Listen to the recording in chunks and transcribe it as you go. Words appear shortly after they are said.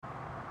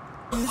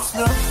It's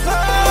the final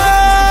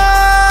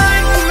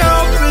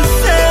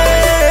percent.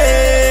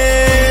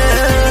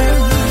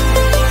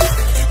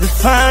 The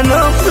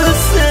final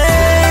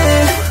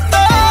percent.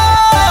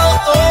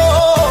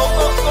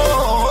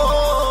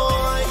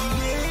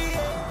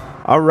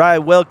 Yeah. All right,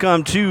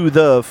 welcome to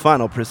the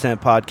Final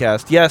Percent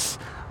podcast. Yes,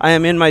 I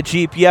am in my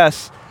Jeep.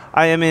 Yes,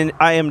 I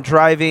am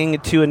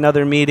driving to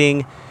another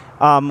meeting.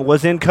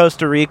 Was in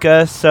Costa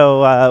Rica,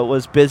 so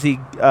was busy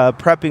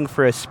prepping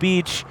for a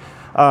speech.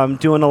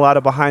 Doing a lot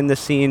of behind the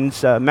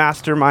scenes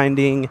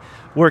masterminding,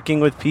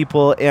 working with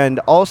people, and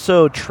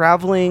also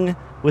traveling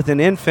with an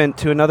infant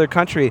to another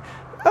country.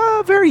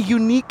 A very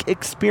unique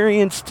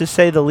experience, to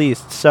say the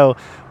least. So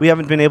we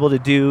haven't been able to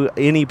do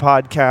any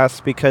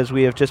podcasts because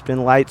we have just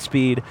been light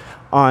speed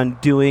on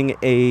doing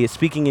a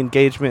speaking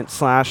engagement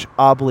 /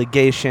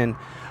 obligation.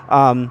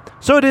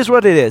 So it is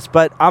what it is,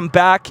 but I'm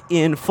back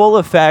in full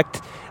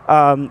effect.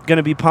 Going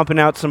to be pumping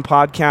out some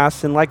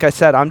podcasts, and like I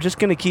said, I'm just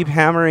going to keep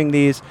hammering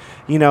these,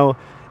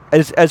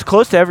 as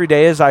close to every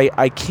day as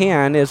I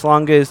can, as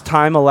long as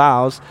time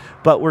allows.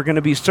 But we're going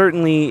to be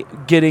certainly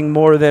getting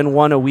more than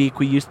one a week.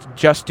 We used to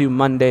just do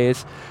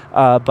Mondays,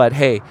 but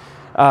hey,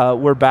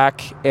 we're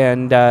back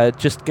and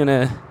just going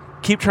to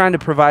keep trying to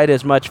provide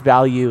as much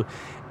value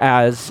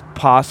as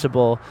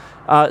possible.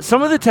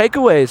 Some of the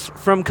takeaways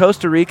from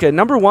Costa Rica.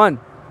 Number one,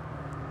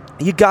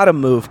 you got to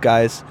move,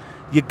 guys.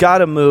 You got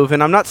to move,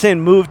 and I'm not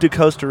saying move to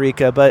Costa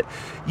Rica, but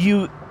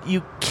you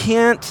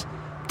can't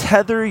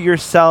tether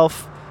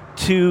yourself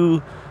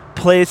to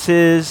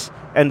places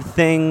and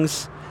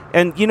things,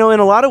 and in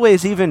a lot of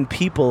ways, even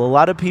people. A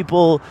lot of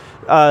people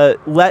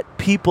let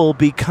people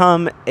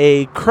become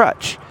a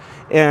crutch,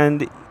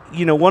 and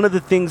one of the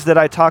things that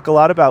I talk a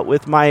lot about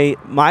with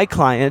my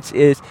clients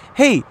is,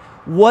 hey,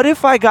 what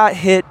if I got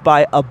hit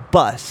by a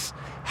bus?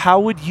 How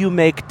would you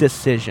make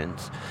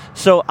decisions?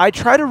 So I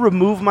try to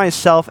remove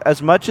myself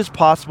as much as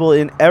possible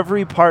in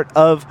every part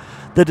of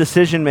the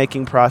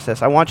decision-making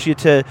process. I want you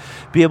to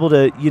be able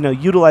to,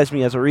 utilize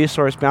me as a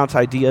resource, bounce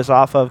ideas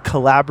off of.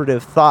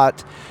 Collaborative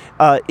thought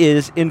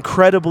is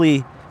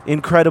incredibly,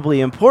 incredibly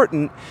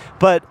important,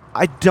 but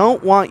I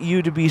don't want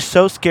you to be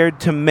so scared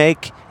to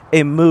make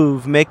a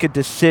move, make a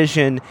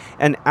decision,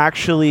 and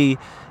actually,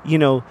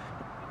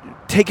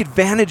 take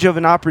advantage of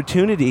an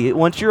opportunity.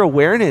 Once your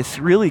awareness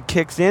really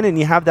kicks in and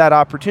you have that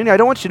opportunity, I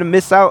don't want you to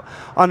miss out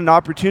on an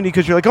opportunity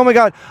because you're like, oh my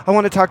God, I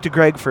want to talk to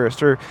Greg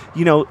first, or,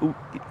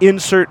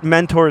 insert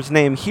mentor's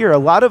name here. A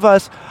lot of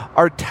us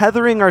are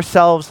tethering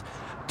ourselves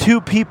to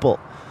people,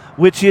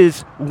 which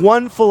is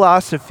one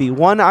philosophy,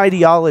 one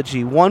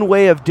ideology, one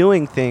way of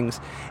doing things.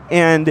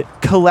 And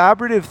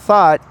collaborative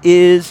thought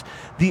is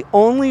the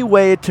only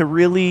way to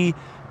really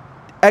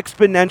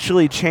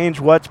exponentially change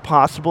what's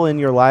possible in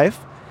your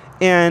life.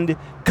 And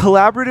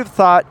collaborative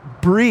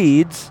thought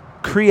breeds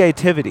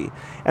creativity.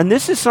 And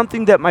this is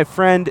something that my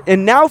friend,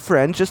 and now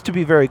friend, just to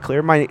be very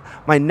clear, my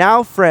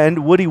now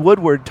friend, Woody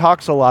Woodward,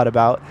 talks a lot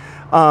about.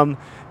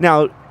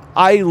 Now,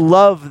 I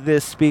love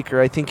this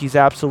speaker. I think he's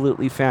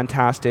absolutely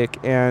fantastic.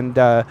 And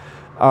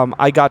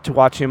I got to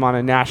watch him on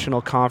a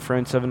national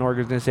conference of an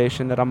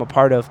organization that I'm a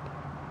part of.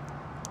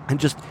 And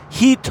just,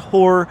 he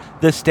tore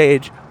the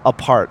stage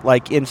apart,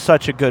 like in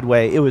such a good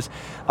way. It was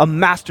a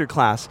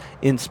masterclass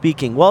in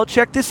speaking. Well,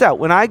 check this out.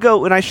 When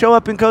I show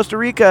up in Costa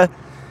Rica,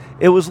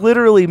 it was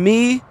literally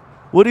me,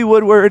 Woody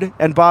Woodward,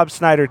 and Bob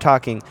Snyder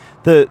talking.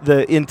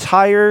 The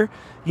entire,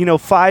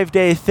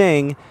 5-day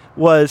thing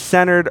was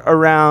centered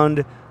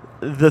around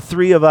the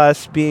three of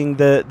us being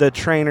the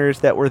trainers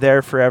that were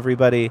there for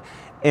everybody.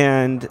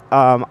 And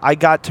I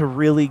got to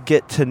really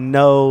get to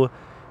know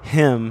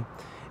him,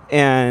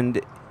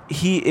 and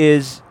he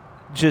is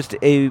just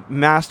a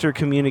master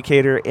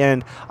communicator,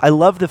 and I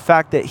love the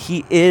fact that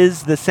he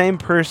is the same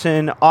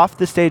person off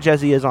the stage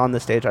as he is on the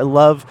stage. I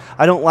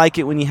don't like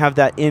it when you have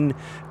that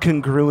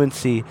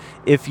incongruency,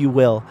 if you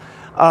will.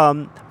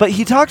 But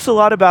he talks a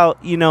lot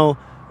about,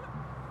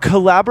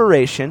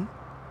 collaboration,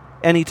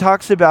 and he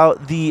talks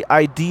about the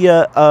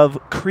idea of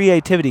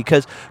creativity,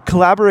 because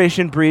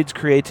collaboration breeds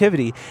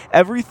creativity.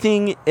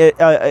 Everything,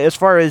 as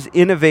far as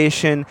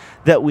innovation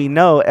that we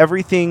know,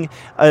 everything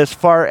as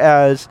far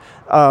as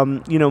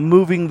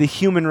moving the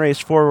human race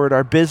forward,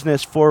 our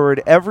business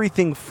forward,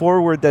 everything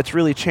forward that's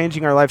really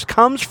changing our lives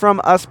comes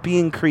from us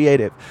being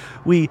creative.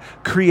 We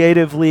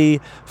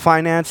creatively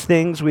finance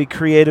things. We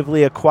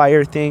creatively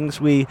acquire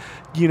things. We,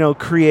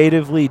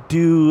 creatively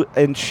do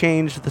and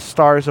change the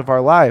stars of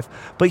our life.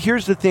 But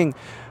here's the thing.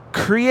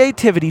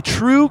 Creativity,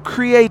 true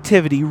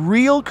creativity,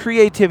 real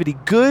creativity,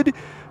 good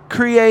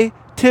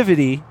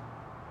creativity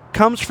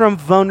comes from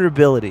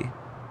vulnerability.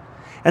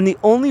 And the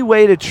only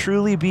way to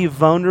truly be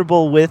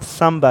vulnerable with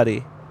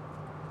somebody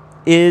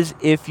is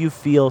if you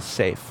feel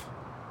safe.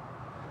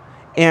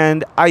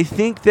 And I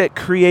think that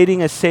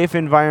creating a safe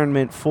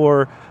environment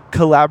for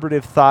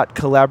collaborative thought,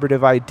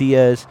 collaborative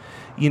ideas,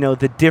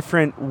 the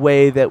different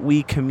way that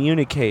we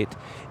communicate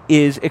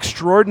is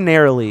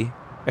extraordinarily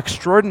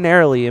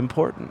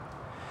important.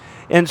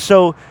 And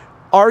so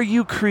are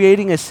you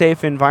creating a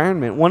safe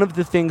environment? One of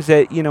the things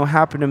that,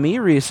 happened to me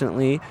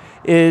recently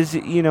is,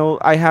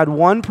 I had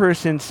one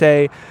person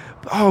say,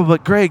 "Oh,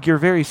 but Greg, you're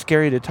very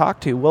scary to talk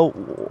to." Well,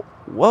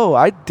 whoa,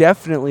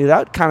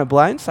 that kind of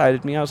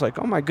blindsided me. I was like,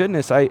 oh my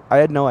goodness, I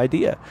had no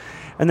idea.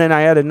 And then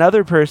I had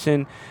another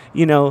person,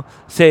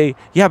 say,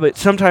 "Yeah, but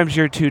sometimes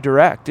you're too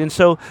direct." And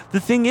so the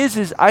thing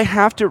is I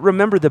have to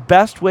remember the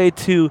best way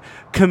to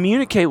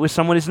communicate with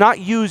someone is not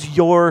use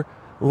your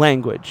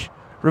language.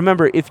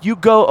 Remember, if you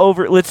go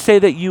over, let's say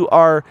that you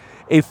are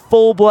a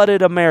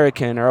full-blooded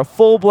American or a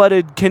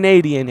full-blooded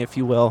Canadian, if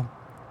you will,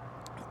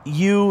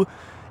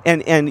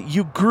 and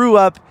you grew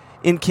up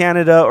in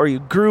Canada or you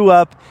grew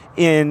up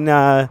in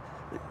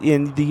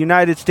the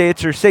United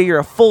States, or say you're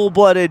a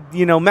full-blooded,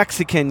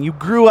 Mexican, you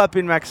grew up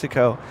in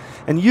Mexico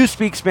and you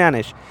speak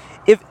Spanish.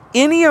 If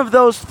any of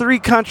those three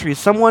countries,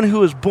 someone who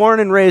was born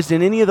and raised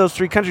in any of those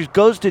three countries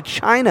goes to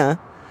China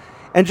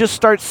and just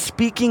starts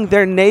speaking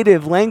their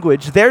native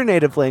language,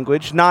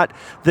 not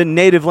the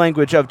native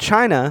language of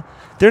China,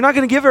 they're not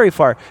going to get very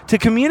far. To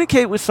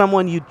communicate with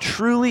someone, you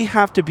truly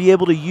have to be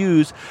able to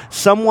use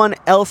someone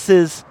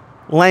else's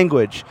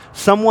language,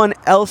 someone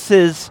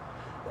else's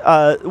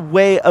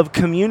way of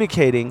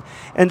communicating.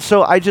 And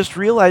so I just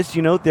realized,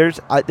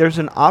 there's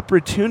an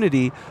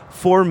opportunity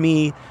for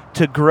me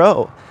to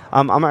grow.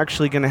 I'm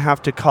actually going to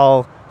have to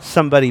call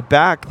somebody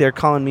back. They're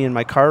calling me in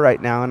my car right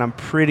now, and I'm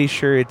pretty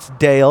sure it's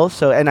Dale.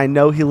 And I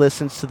know he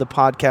listens to the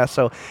podcast.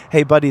 So,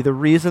 hey, buddy, the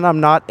reason I'm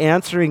not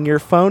answering your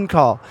phone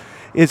call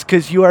is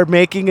because you are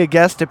making a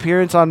guest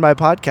appearance on my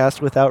podcast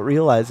without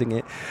realizing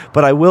it.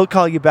 But I will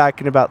call you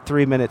back in about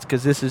 3 minutes,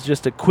 because this is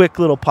just a quick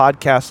little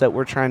podcast that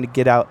we're trying to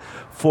get out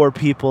for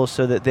people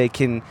so that they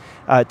can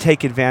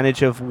take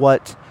advantage of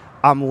what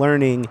I'm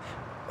learning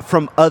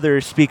from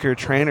other speaker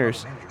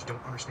trainers.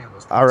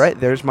 All right,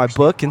 there's my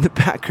book in the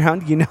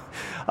background,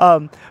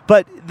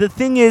 But the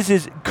thing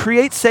is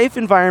create safe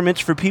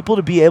environments for people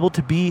to be able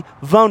to be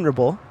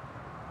vulnerable.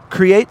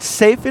 Create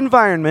safe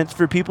environments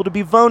for people to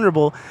be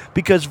vulnerable,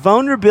 because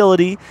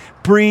vulnerability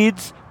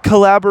breeds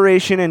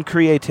collaboration and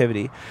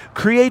creativity.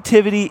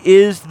 Creativity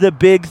is the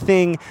big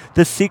thing,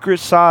 the secret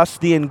sauce,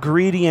 the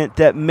ingredient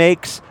that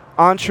makes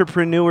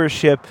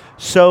entrepreneurship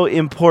so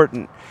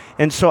important.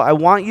 And so I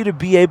want you to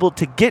be able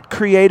to get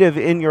creative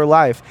in your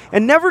life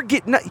and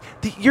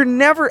you're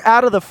never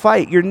out of the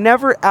fight. You're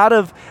never out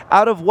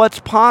of what's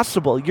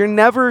possible. You're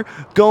never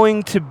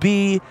going to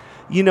be,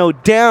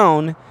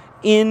 down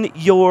in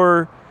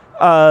your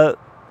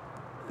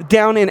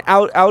down and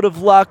out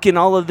of luck and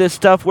all of this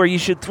stuff where you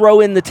should throw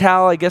in the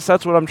towel. I guess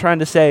that's what I'm trying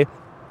to say.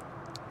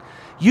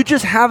 You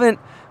just haven't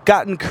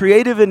gotten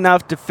creative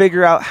enough to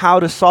figure out how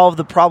to solve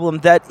the problem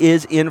that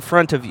is in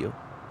front of you.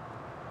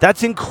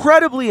 That's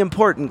incredibly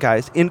important,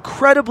 guys.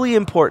 Incredibly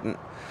important.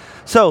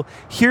 So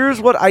here's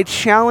what I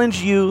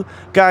challenge you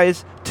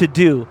guys to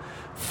do.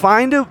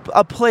 Find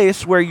a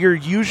place where you're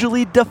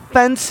usually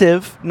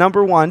defensive,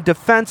 number one,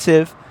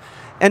 defensive,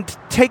 and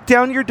take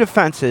down your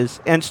defenses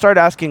and start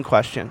asking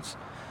questions.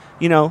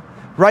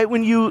 Right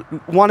when you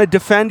want to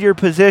defend your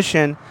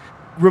position,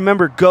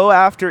 remember, go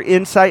after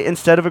insight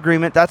instead of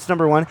agreement. That's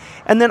number one.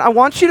 And then I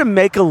want you to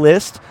make a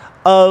list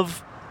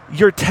of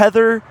your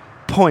tether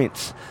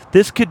points.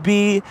 This could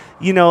be,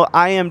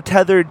 I am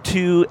tethered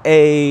to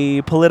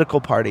a political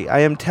party.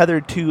 I am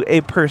tethered to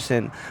a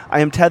person.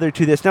 I am tethered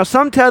to this. Now,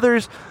 some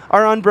tethers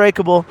are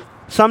unbreakable.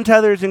 Some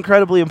tethers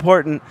incredibly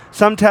important.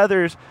 Some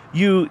tethers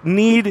you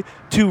need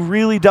to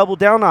really double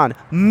down on.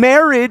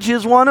 Marriage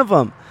is one of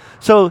them.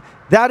 So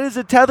that is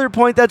a tether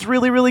point that's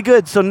really, really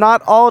good. So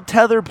not all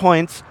tether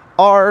points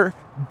are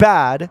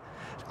bad.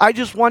 I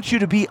just want you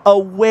to be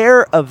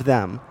aware of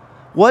them.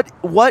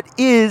 What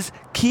is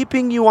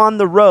keeping you on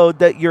the road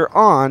that you're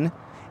on,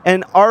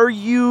 and are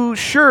you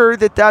sure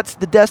that that's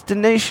the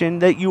destination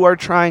that you are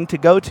trying to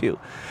go to?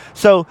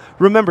 So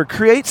remember,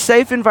 create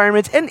safe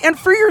environments, and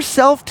for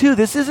yourself too.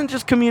 This isn't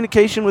just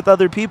communication with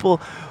other people.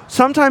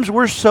 Sometimes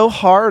we're so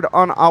hard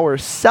on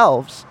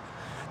ourselves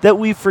that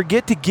we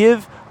forget to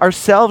give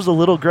ourselves a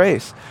little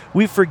grace.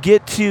 We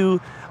forget to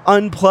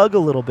unplug a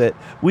little bit.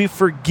 We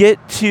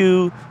forget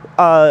to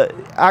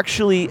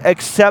actually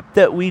accept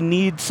that we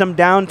need some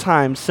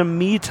downtime, some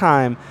me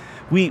time.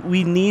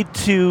 We need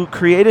to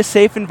create a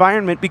safe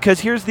environment, because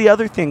here's the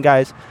other thing,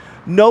 guys.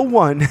 No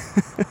one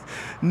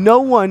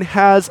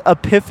has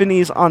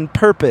epiphanies on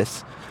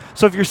purpose.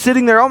 So if you're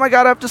sitting there, oh my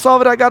God, I have to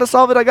solve it, I gotta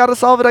solve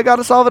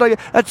it.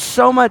 That's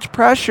so much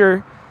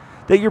pressure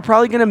that you're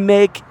probably gonna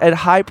make a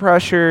high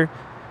pressure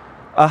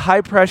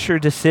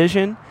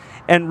decision.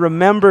 And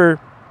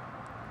remember,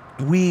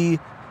 the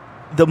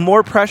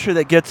more pressure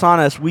that gets on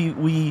us,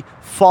 we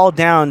fall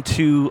down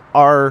to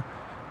our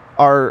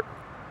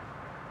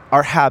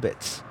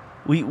habits.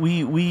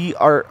 We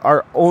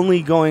are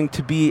only going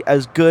to be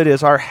as good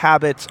as our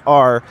habits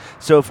are.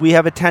 So if we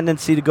have a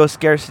tendency to go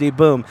scarcity,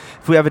 boom.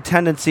 If we have a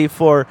tendency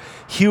for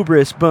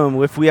hubris,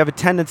 boom. If we have a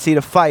tendency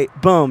to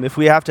fight, boom. If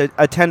we have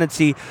a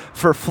tendency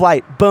for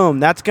flight,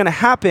 boom. That's going to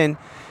happen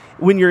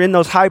when you're in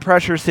those high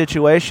pressure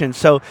situations.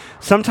 So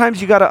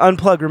sometimes you got to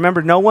unplug.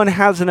 Remember, no one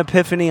has an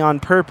epiphany on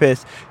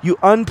purpose. You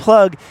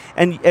unplug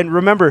and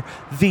remember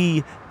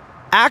the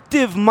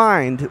active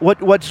mind,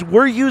 what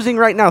we're using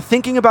right now,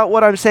 thinking about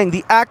what I'm saying,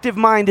 the active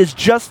mind is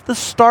just the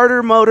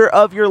starter motor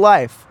of your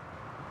life.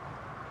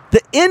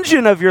 The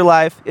engine of your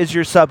life is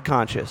your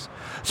subconscious.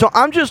 So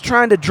I'm just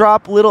trying to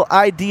drop little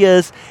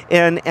ideas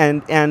and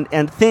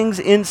things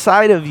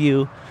inside of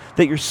you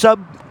that your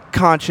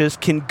subconscious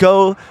can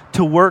go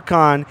to work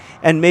on,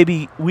 and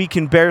maybe we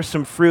can bear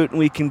some fruit and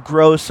we can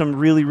grow some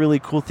really, really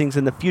cool things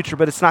in the future,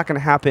 but it's not going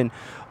to happen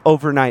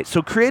overnight.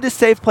 So create a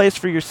safe place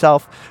for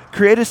yourself,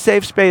 create a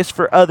safe space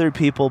for other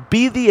people,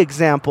 be the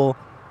example.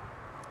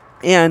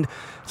 And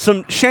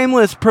some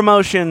shameless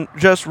promotion,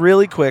 just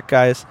really quick,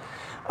 guys.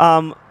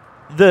 The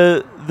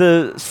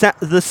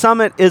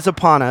summit is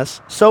upon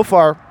us. So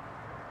far,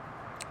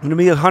 I'm going to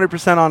be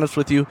 100% honest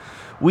with you.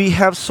 We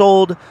have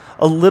sold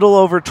a little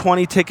over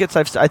 20 tickets.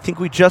 I think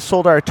we just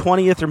sold our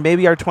 20th or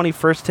maybe our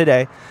 21st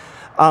today.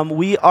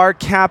 We are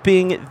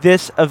capping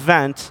this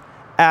event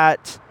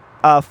at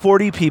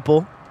 40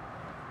 people.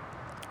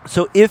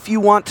 So if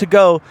you want to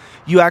go,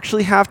 you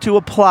actually have to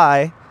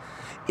apply.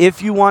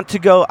 If you want to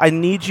go, I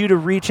need you to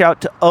reach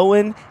out to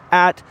Owen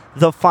at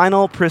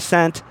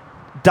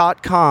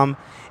thefinalpercent.com,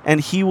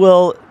 and he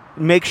will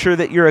make sure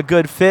that you're a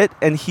good fit,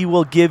 and he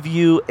will give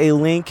you a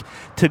link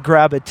to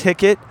grab a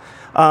ticket.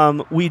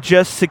 We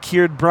just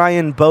secured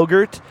Brian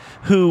Bogert,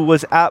 who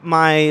was at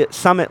my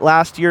summit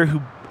last year,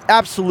 who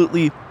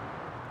absolutely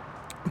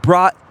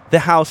brought the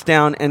house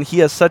down, and he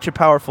has such a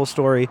powerful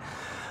story.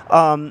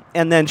 And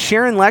then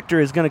Sharon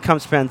Lecter is going to come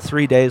spend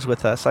 3 days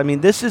with us. I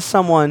mean, this is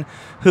someone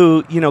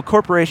who,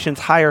 corporations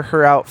hire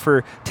her out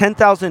for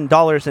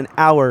 $10,000 an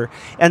hour,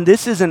 and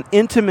this is an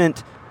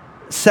intimate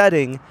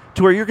setting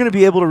to where you're going to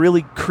be able to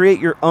really create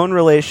your own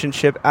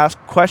relationship, ask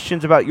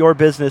questions about your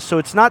business. So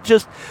it's not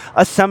just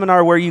a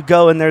seminar where you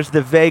go and there's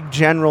the vague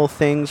general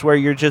things where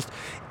you're just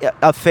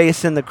a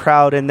face in the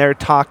crowd and they're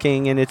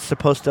talking and it's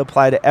supposed to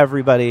apply to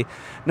everybody.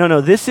 No,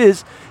 this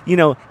is,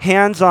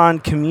 hands-on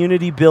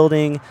community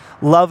building,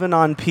 loving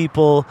on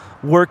people,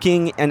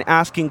 working and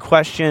asking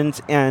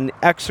questions and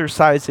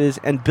exercises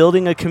and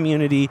building a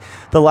community,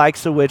 the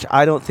likes of which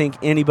I don't think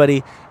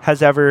anybody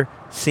has ever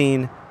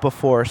seen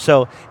before.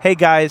 So, hey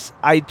guys,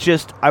 I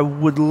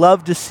would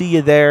love to see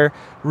you there.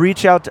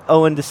 Reach out to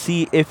Owen to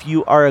see if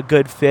you are a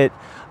good fit.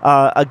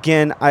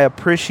 Again, I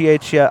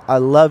appreciate you. I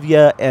love you,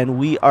 and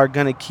we are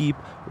going to keep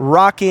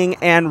rocking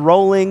and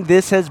rolling.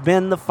 This has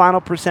been the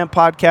Final Percent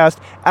Podcast.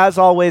 As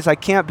always, I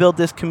can't build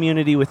this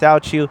community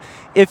without you.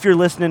 If you're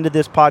listening to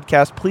this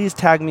podcast, please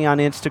tag me on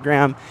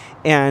Instagram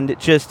and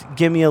just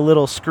give me a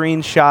little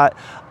screenshot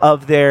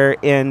of there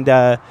and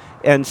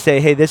say,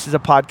 hey, this is a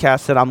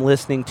podcast that I'm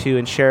listening to,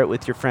 and share it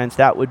with your friends.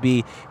 That would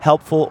be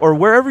helpful. Or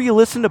wherever you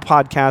listen to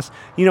podcasts,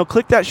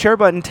 click that share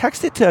button,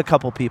 text it to a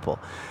couple people.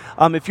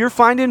 If you're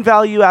finding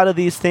value out of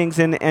these things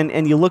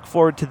and you look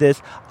forward to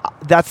this,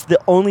 that's the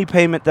only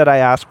payment that I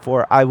ask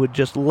for. I would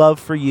just love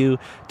for you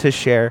to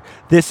share.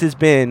 This has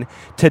been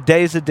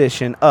today's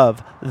edition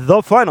of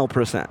The Final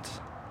Percent.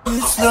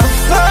 It's the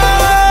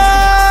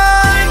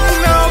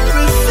final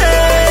percent.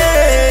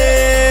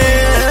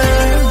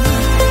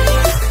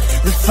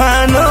 The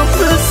final